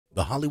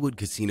The Hollywood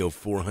Casino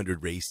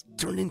 400 race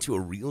turned into a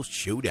real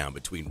showdown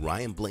between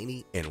Ryan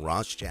Blaney and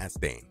Ross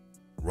Chastain.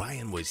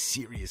 Ryan was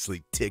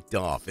seriously ticked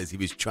off as he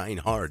was trying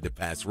hard to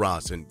pass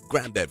Ross and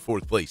grab that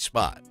fourth place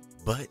spot,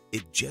 but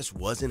it just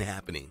wasn't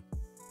happening.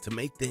 To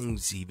make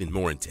things even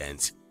more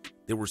intense,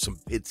 there were some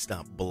pit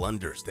stop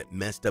blunders that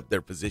messed up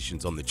their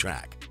positions on the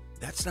track.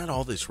 That's not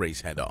all this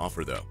race had to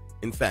offer though.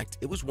 In fact,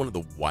 it was one of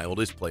the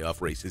wildest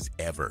playoff races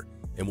ever,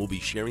 and we'll be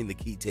sharing the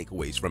key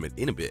takeaways from it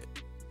in a bit.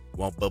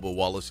 While Bubba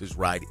Wallace's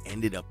ride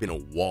ended up in a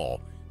wall,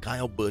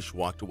 Kyle Busch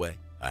walked away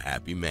a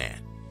happy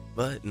man,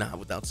 but not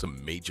without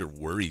some major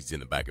worries in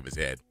the back of his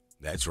head.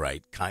 That's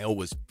right, Kyle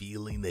was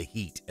feeling the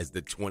heat as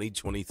the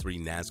 2023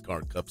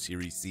 NASCAR Cup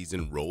Series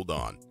season rolled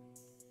on.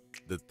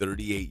 The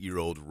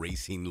 38-year-old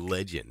racing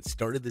legend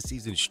started the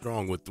season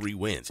strong with 3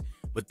 wins,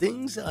 but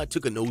things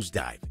took a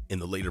nosedive in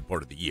the later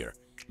part of the year.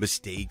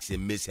 Mistakes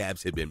and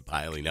mishaps had been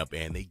piling up,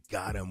 and they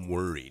got him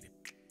worried.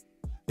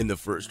 In the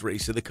first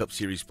race of the Cup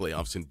Series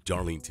playoffs in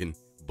Darlington,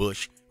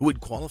 Busch, who had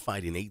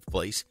qualified in 8th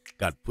place,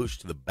 got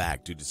pushed to the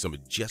back due to some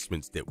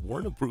adjustments that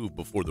weren't approved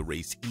before the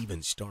race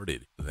even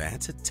started.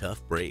 That's a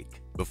tough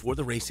break. Before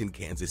the race in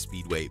Kansas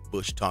Speedway,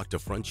 Busch talked to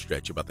Front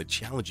Stretch about the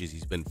challenges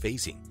he's been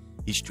facing.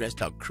 He stressed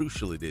how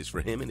crucial it is for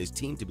him and his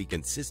team to be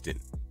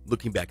consistent.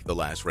 Looking back at the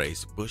last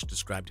race, Busch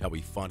described how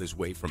he fought his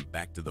way from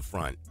back to the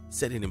front,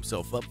 setting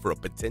himself up for a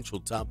potential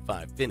top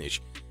 5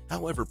 finish.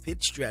 However,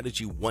 pit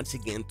strategy once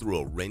again threw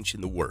a wrench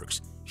in the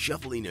works,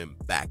 shuffling him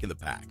back in the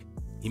pack.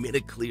 He made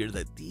it clear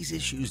that these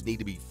issues need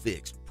to be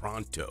fixed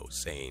pronto,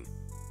 saying,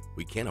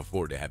 "We can't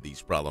afford to have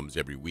these problems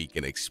every week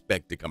and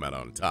expect to come out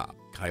on top."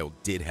 Kyle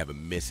did have a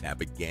mishap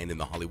again in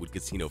the Hollywood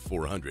Casino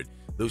 400,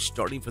 though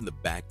starting from the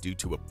back due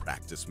to a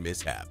practice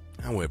mishap.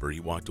 However, he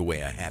walked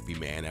away a happy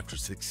man after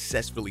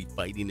successfully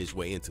fighting his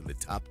way into the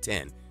top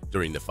 10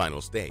 during the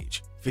final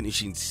stage,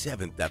 finishing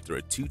 7th after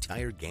a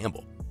 2-tire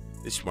gamble.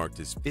 This marked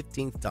his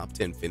 15th top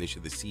 10 finish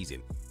of the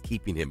season,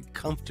 keeping him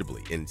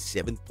comfortably in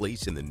 7th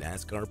place in the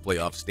NASCAR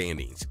playoff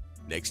standings.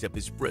 Next up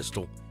is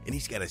Bristol, and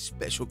he's got a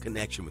special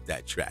connection with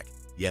that track.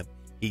 Yep,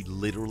 he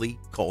literally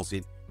calls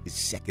it his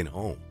second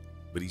home.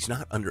 But he's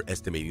not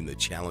underestimating the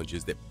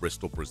challenges that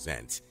Bristol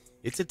presents.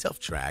 It's a tough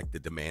track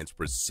that demands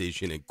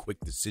precision and quick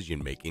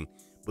decision-making.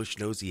 Busch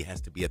knows he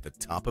has to be at the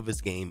top of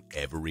his game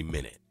every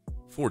minute.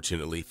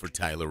 Fortunately for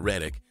Tyler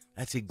Reddick,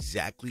 that's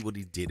exactly what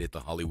he did at the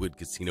Hollywood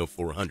Casino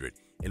 400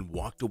 and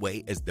walked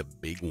away as the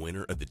big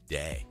winner of the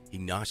day. He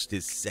notched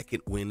his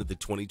 2nd win of the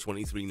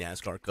 2023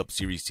 NASCAR Cup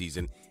Series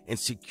season and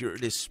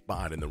secured his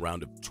spot in the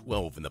round of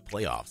 12 in the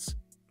playoffs.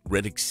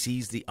 Reddick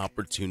seized the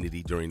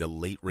opportunity during a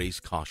late race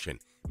caution,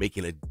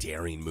 making a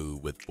daring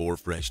move with 4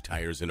 fresh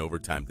tires in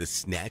overtime to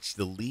snatch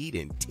the lead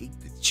and take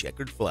the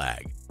checkered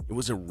flag. It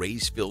was a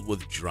race filled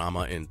with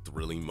drama and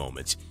thrilling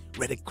moments.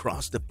 Reddick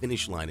crossed the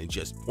finish line in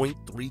just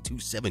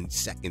 .327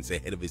 seconds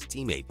ahead of his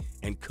teammate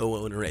and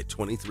co-owner at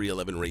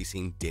 23XI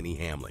Racing, Denny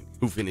Hamlin,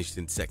 who finished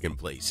in 2nd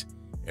place.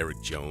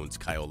 Eric Jones,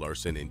 Kyle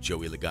Larson, and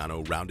Joey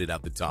Logano rounded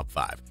out the top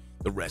 5.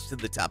 The rest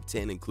of the top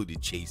 10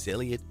 included Chase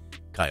Elliott,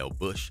 Kyle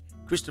Busch,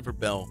 Christopher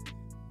Bell,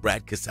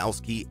 Brad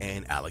Keselowski,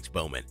 and Alex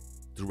Bowman.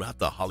 Throughout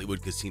the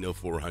Hollywood Casino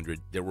 400,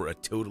 there were a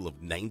total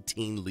of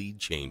 19 lead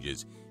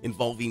changes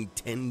involving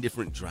 10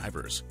 different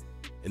drivers,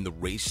 and the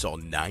race saw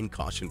 9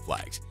 caution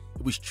flags.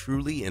 It was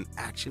truly an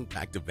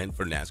action-packed event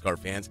for NASCAR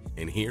fans,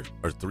 and here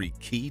are 3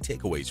 key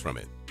takeaways from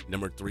it.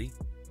 Number 3,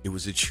 it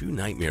was a true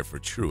nightmare for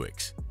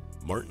Truex.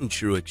 Martin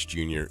Truex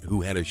Jr.,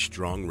 who had a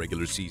strong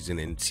regular season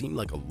and seemed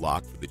like a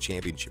lock for the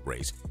championship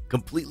race,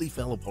 completely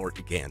fell apart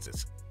in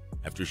Kansas.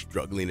 After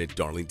struggling at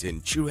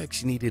Darlington,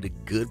 Truex needed a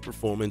good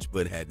performance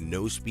but had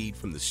no speed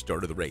from the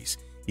start of the race.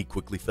 He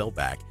quickly fell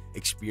back,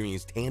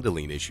 experienced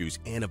handling issues,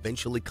 and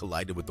eventually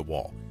collided with the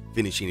wall,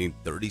 finishing in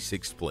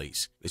 36th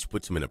place. This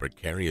puts him in a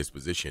precarious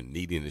position,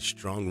 needing a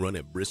strong run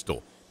at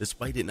Bristol,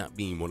 despite it not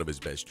being one of his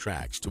best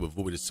tracks, to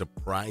avoid a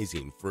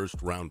surprising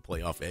first-round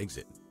playoff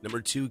exit. Number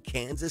 2,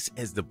 Kansas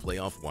as the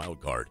playoff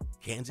wildcard.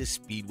 Kansas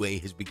Speedway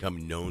has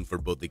become known for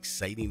both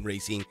exciting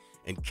racing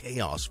and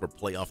chaos for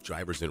playoff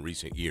drivers in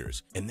recent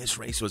years, and this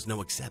race was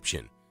no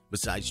exception.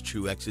 Besides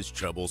Truex's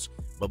troubles,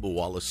 Bubba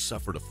Wallace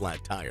suffered a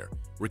flat tire.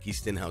 Ricky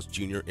Stenhouse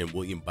Jr. and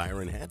William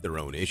Byron had their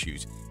own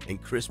issues,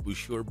 and Chris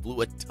Bouchard blew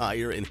a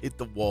tire and hit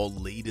the wall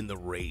late in the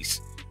race.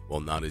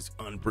 While not as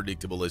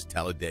unpredictable as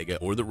Talladega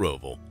or the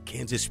Roval,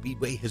 Kansas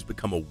Speedway has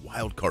become a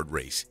wild card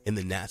race in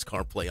the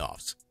NASCAR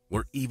playoffs,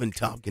 where even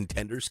top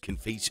contenders can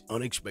face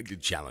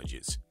unexpected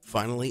challenges.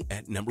 Finally,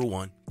 at number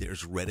 1,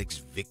 there's Reddick's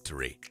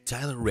victory.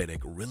 Tyler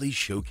Reddick really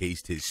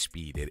showcased his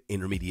speed at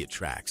intermediate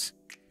tracks,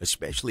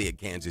 especially at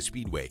Kansas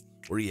Speedway,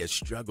 where he has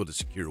struggled to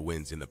secure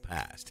wins in the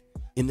past.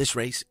 In this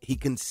race, he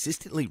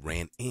consistently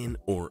ran in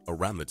or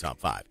around the top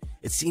 5.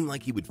 It seemed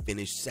like he would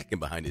finish 2nd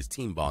behind his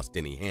team boss,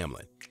 Denny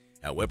Hamlin.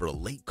 However, a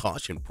late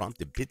caution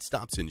prompted pit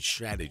stops and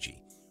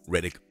strategy.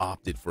 Reddick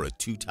opted for a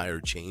 2-tire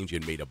change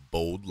and made a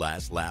bold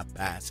last lap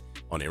pass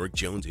on Eric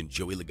Jones and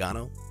Joey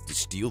Logano to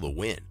steal the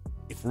win.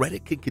 If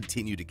Reddick could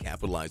continue to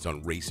capitalize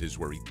on races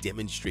where he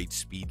demonstrates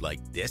speed like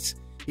this,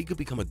 he could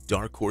become a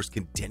dark horse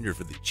contender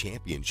for the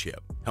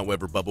championship.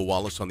 However, Bubba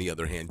Wallace, on the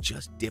other hand,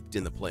 just dipped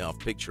in the playoff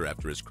picture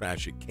after his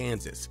crash at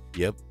Kansas.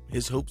 Yep,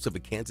 his hopes of a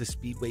Kansas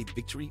Speedway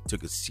victory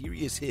took a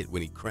serious hit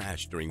when he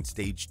crashed during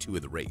Stage 2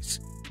 of the race.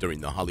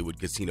 During the Hollywood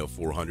Casino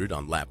 400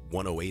 on lap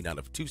 108 out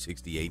of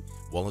 268,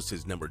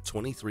 Wallace's number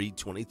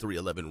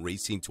 2311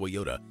 Racing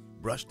Toyota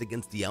brushed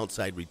against the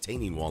outside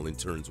retaining wall in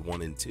turns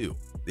 1 and 2.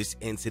 This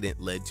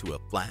incident led to a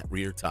flat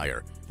rear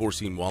tire,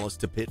 forcing Wallace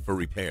to pit for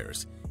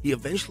repairs. He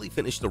eventually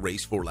finished the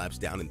race 4 laps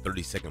down in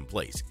 32nd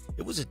place.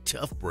 It was a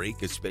tough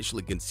break,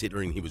 especially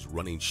considering he was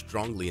running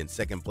strongly in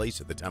second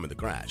place at the time of the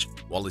crash.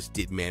 Wallace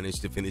did manage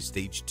to finish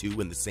Stage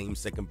 2 in the same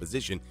second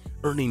position,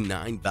 earning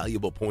 9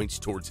 valuable points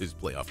towards his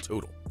playoff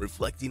total.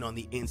 Reflecting on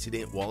the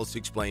incident, Wallace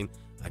explained,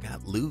 "I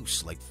got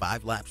loose like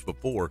 5 laps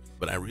before,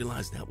 but I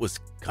realized that was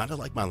kind of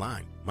like my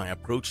line. My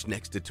approach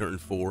next to turn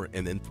 4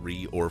 and then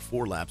 3 or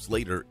 4 laps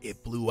later,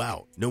 it blew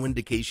out. No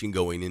indication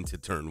going into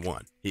turn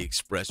 1. He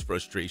expressed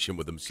frustration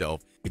with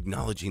himself,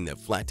 acknowledging that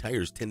flat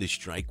tires tend to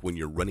strike when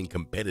you're running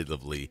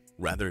competitively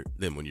rather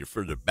than when you're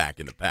further back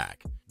in the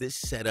pack. This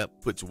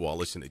setup puts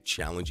Wallace in a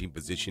challenging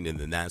position in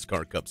the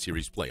NASCAR Cup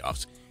Series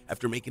playoffs.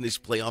 After making his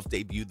playoff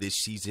debut this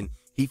season,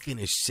 he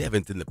finished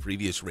 7th in the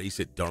previous race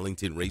at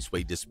Darlington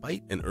Raceway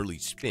despite an early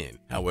spin.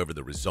 However,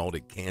 the result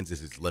at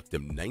Kansas has left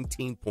him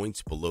 19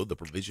 points below the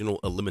provisional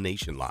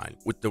elimination line,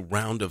 with the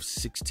round of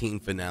 16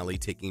 finale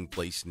taking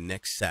place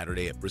next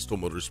Saturday at Bristol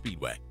Motor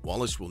Speedway.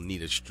 Wallace will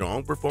need a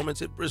strong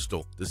performance at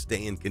Bristol to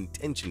stay in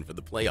contention for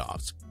the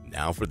playoffs.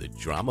 Now for the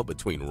drama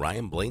between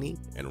Ryan Blaney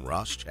and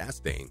Ross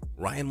Chastain.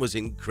 Ryan was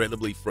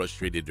incredibly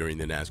frustrated during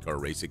the NASCAR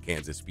race at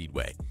Kansas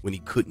Speedway when he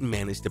couldn't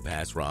manage to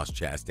pass Ross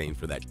Chastain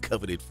for that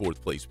coveted 4th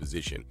place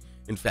position.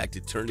 In fact,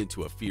 it turned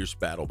into a fierce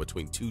battle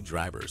between 2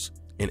 drivers.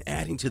 And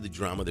adding to the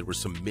drama, there were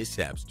some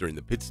mishaps during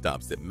the pit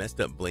stops that messed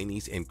up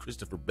Blaney's and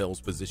Christopher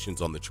Bell's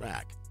positions on the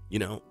track. You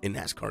know, in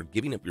NASCAR,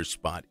 giving up your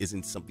spot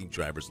isn't something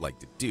drivers like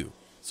to do,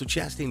 so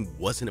Chastain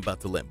wasn't about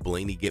to let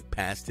Blaney get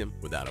past him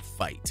without a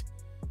fight.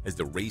 As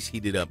the race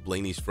heated up,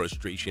 Blaney's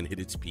frustration hit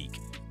its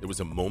peak. There was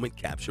a moment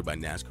captured by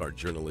NASCAR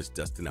journalist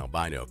Dustin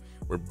Albino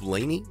where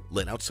Blaney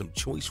let out some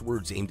choice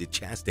words aimed at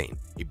Chastain.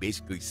 He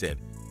basically said,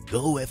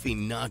 "Go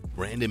effing knock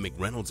Brandon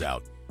McReynolds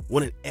out.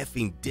 What an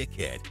effing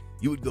dickhead.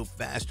 You would go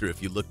faster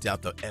if you looked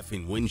out the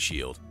effing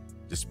windshield."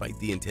 Despite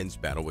the intense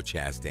battle with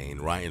Chastain,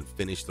 Ryan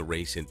finished the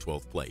race in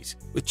 12th place,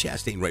 with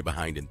Chastain right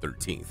behind in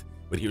 13th.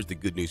 But here's the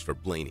good news for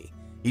Blaney.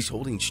 He's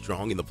holding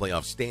strong in the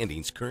playoff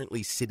standings,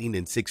 currently sitting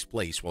in 6th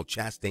place while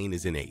Chastain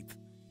is in 8th.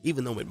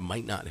 Even though it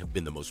might not have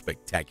been the most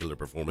spectacular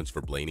performance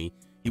for Blaney,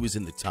 he was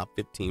in the top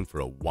 15 for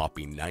a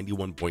whopping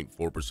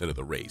 91.4% of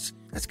the race.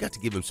 That's got to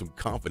give him some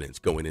confidence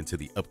going into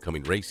the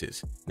upcoming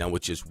races. Now,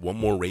 with just one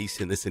more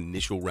race in this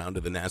initial round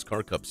of the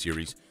NASCAR Cup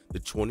Series, the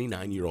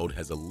 29-year-old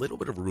has a little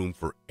bit of room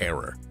for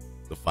error.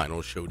 The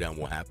final showdown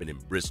will happen in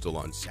Bristol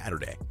on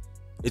Saturday.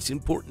 It's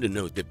important to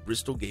note that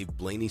Bristol gave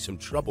Blaney some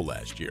trouble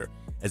last year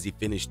as he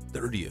finished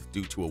 30th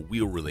due to a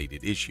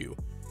wheel-related issue.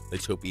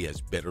 Let's hope he has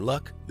better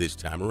luck this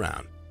time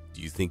around.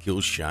 Do you think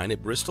he'll shine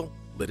at Bristol?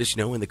 Let us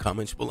know in the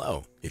comments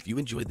below. If you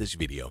enjoyed this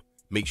video,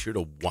 make sure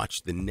to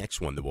watch the next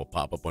one that will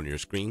pop up on your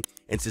screen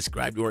and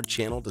subscribe to our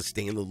channel to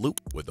stay in the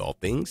loop with all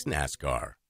things NASCAR.